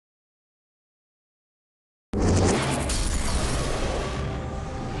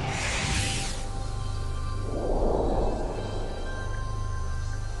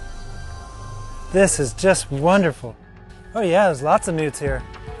This is just wonderful. Oh yeah, there's lots of newts here.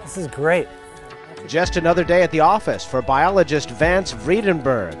 This is great. Just another day at the office for biologist Vance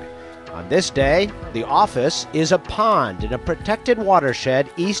Vredenburg. On this day, the office is a pond in a protected watershed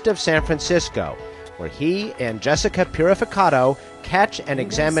east of San Francisco, where he and Jessica Purificato catch and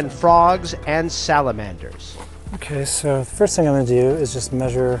examine frogs and salamanders. Okay, so the first thing I'm going to do is just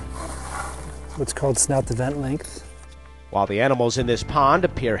measure what's called snout to vent length. While the animals in this pond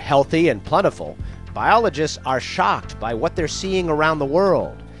appear healthy and plentiful, biologists are shocked by what they're seeing around the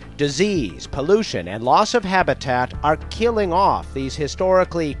world. Disease, pollution, and loss of habitat are killing off these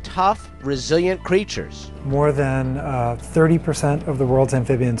historically tough, resilient creatures. More than 30% of the world's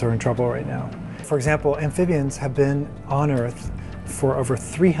amphibians are in trouble right now. For example, amphibians have been on Earth for over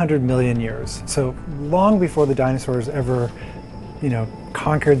 300 million years. So long before the dinosaurs ever,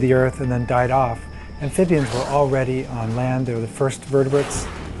 conquered the Earth and then died off, amphibians were already on land. They were the first vertebrates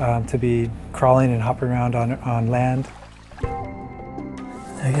to be crawling and hopping around on land.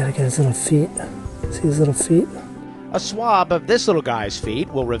 I gotta get his little feet. See his little feet? A swab of this little guy's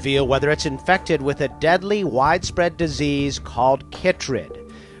feet will reveal whether it's infected with a deadly, widespread disease called chytrid.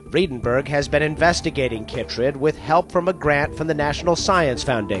 Vredenburg has been investigating chytrid with help from a grant from the National Science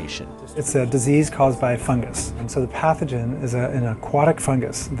Foundation. It's a disease caused by fungus. And so the pathogen is an aquatic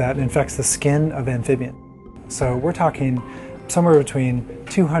fungus that infects the skin of amphibians. So we're talking somewhere between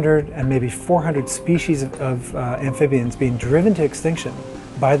 200 and maybe 400 species of amphibians being driven to extinction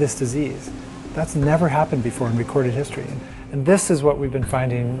by this disease. That's never happened before in recorded history. And this is what we've been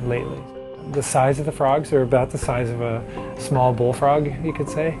finding lately. The size of the frogs are about the size of a small bullfrog, you could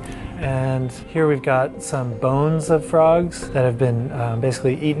say. And here we've got some bones of frogs that have been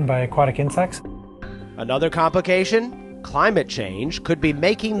basically eaten by aquatic insects. Another complication? Climate change could be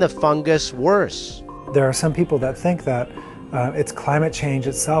making the fungus worse. There are some people that think that it's climate change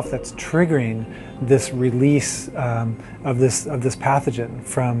itself that's triggering this release of this pathogen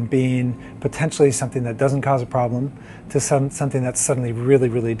from being potentially something that doesn't cause a problem to something that's suddenly really,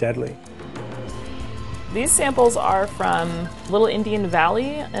 really deadly. These samples are from Little Indian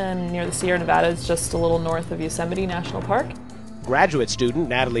Valley and near the Sierra Nevadas, just a little north of Yosemite National Park. Graduate student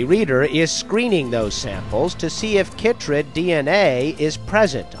Natalie Reeder is screening those samples to see if chytrid DNA is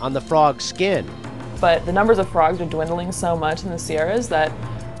present on the frog's skin. But the numbers of frogs are dwindling so much in the Sierras that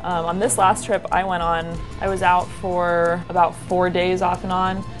on this last trip I went on, I was out for about 4 days off and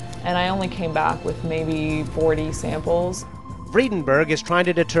on, and I only came back with maybe 40 samples. Vredenburg is trying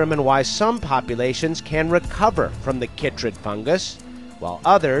to determine why some populations can recover from the chytrid fungus, while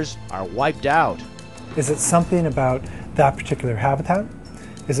others are wiped out. Is it something about that particular habitat?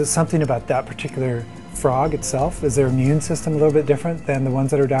 Is it something about that particular frog itself? Is their immune system a little bit different than the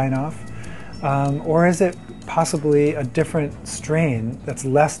ones that are dying off? Or is it possibly a different strain that's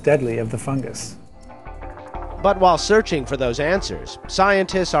less deadly of the fungus? But while searching for those answers,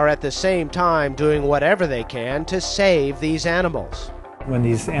 scientists are at the same time doing whatever they can to save these animals. When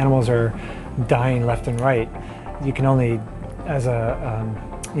these animals are dying left and right, you can only, as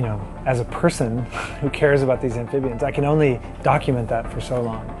a person who cares about these amphibians, I can only document that for so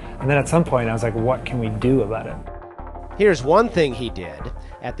long. And then at some point I was like, what can we do about it? Here's one thing he did.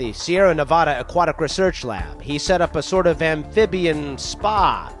 At the Sierra Nevada Aquatic Research Lab, he set up a sort of amphibian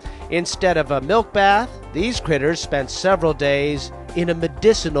spa. Instead of a milk bath, these critters spent several days in a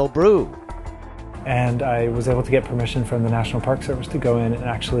medicinal brew. And I was able to get permission from the National Park Service to go in and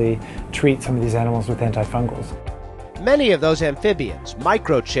actually treat some of these animals with antifungals. Many of those amphibians,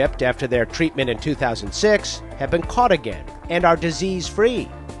 microchipped after their treatment in 2006, have been caught again and are disease-free.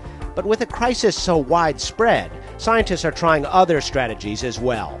 But with a crisis so widespread, scientists are trying other strategies as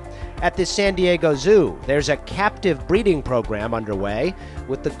well. At the San Diego Zoo, there's a captive breeding program underway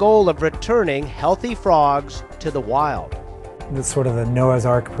with the goal of returning healthy frogs to the wild. It's sort of the Noah's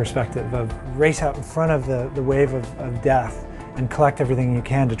Ark perspective of race out in front of the wave of death and collect everything you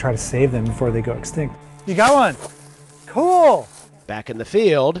can to try to save them before they go extinct. You got one! Cool! Back in the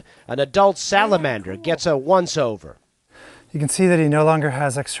field, an adult salamander gets a once-over. You can see that he no longer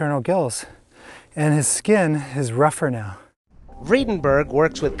has external gills, and his skin is rougher now. Vredenburg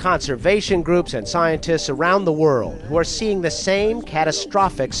works with conservation groups and scientists around the world who are seeing the same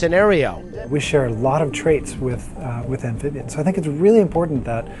catastrophic scenario. We share a lot of traits with amphibians, so I think it's really important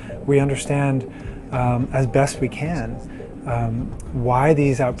that we understand as best we can why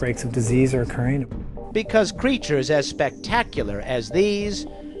these outbreaks of disease are occurring. Because creatures as spectacular as these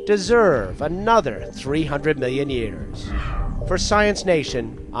deserve another 300 million years. For Science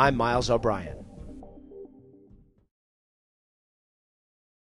Nation, I'm Miles O'Brien.